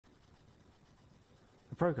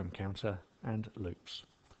program counter and loops.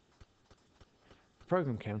 The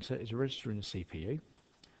program counter is a register in the CPU,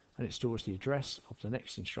 and it stores the address of the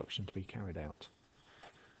next instruction to be carried out.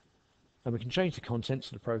 And we can change the contents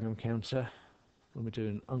of the program counter when we're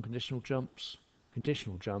doing unconditional jumps,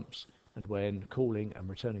 conditional jumps, and when calling and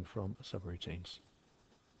returning from subroutines.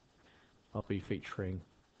 I'll be featuring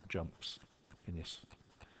jumps in this.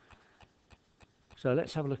 So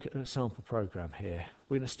let's have a look at a sample program here.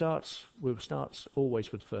 We'll start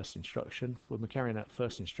always with the first instruction. When we're carrying out the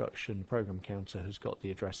first instruction, the program counter has got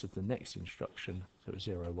the address of the next instruction, so it's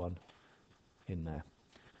 0, 1 in there.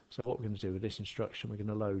 So what we're going to do with this instruction, we're going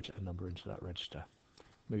to load a number into that register.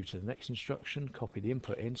 Move to the next instruction, copy the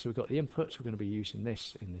input in. So we've got the input, so we're going to be using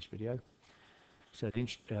this in this video. So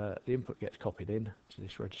the input gets copied in to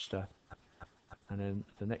this register, and then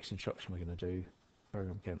the next instruction we're going to do,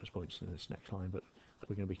 program counters points to this next line, but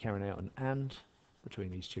we're going to be carrying out an AND between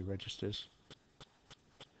these two registers,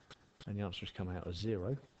 and the answer has come out as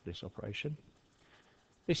 0 for this operation.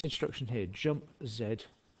 This instruction here, jump Z,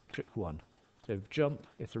 trick 1. So jump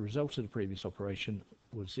if the result of the previous operation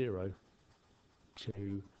was 0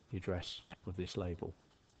 to the address of this label.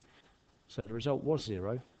 So the result was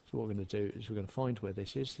 0, so what we're going to do is we're going to find where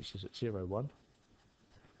this is. This is at 0, 1.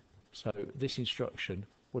 So this instruction,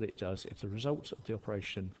 what it does, if the result of the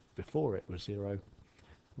operation before it was 0,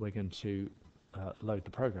 we're going to load the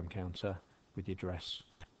program counter with the address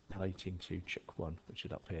relating to check 1, which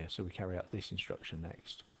is up here. So we carry out this instruction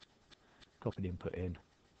next. Copy the input in.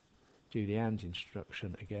 Do the AND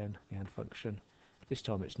instruction again, the AND function. This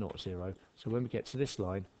time it's not 0. So when we get to this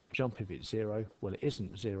line, jump if it's 0. Well, it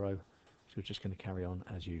isn't 0, so we're just going to carry on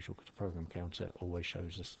as usual because the program counter always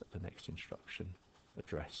shows us the next instruction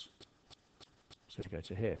address. So we go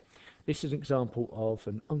to here. This is an example of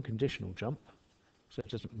an unconditional jump, so it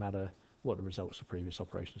doesn't matter what the results of previous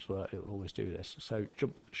operations were, it will always do this. So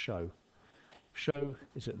jump show. Show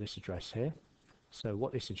is at this address here. So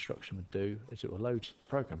what this instruction would do is it will load the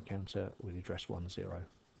program counter with the address 10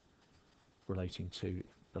 relating to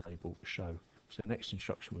the label show. So the next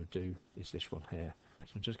instruction we'll do is this one here.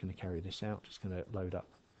 So I'm just going to carry this out, just going to load up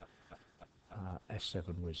S7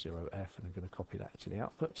 with 0F, and I'm going to copy that to the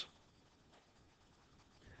output.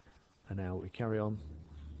 And now we carry on.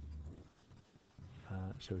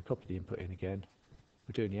 So we copy the input in again.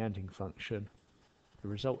 We're doing the ANDing function. The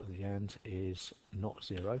result of the AND is not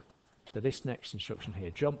 0. So this next instruction here,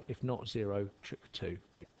 jump if not 0, trick 2.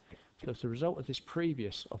 So if the result of this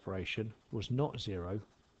previous operation was not 0,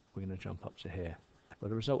 we're going to jump up to here. Well,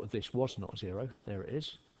 the result of this was not 0. There it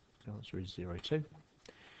is. The answer is 0, 2.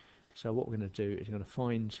 So what we're going to do is we're going to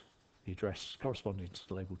find the address corresponding to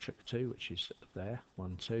the label trick 2, which is there,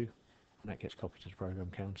 1, 2. And that gets copied to the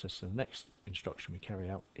program counter. So the next instruction we carry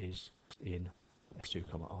out is in S2,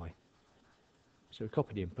 I. So we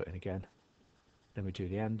copy the input in again. Then we do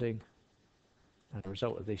the ANDing. And the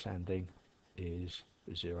result of this ANDing is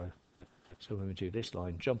 0. So when we do this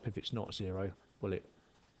line, jump if it's not 0, well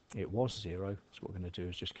it was 0, so what we're going to do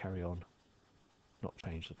is just carry on, not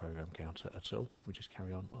change the program counter at all, we just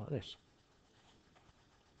carry on like this.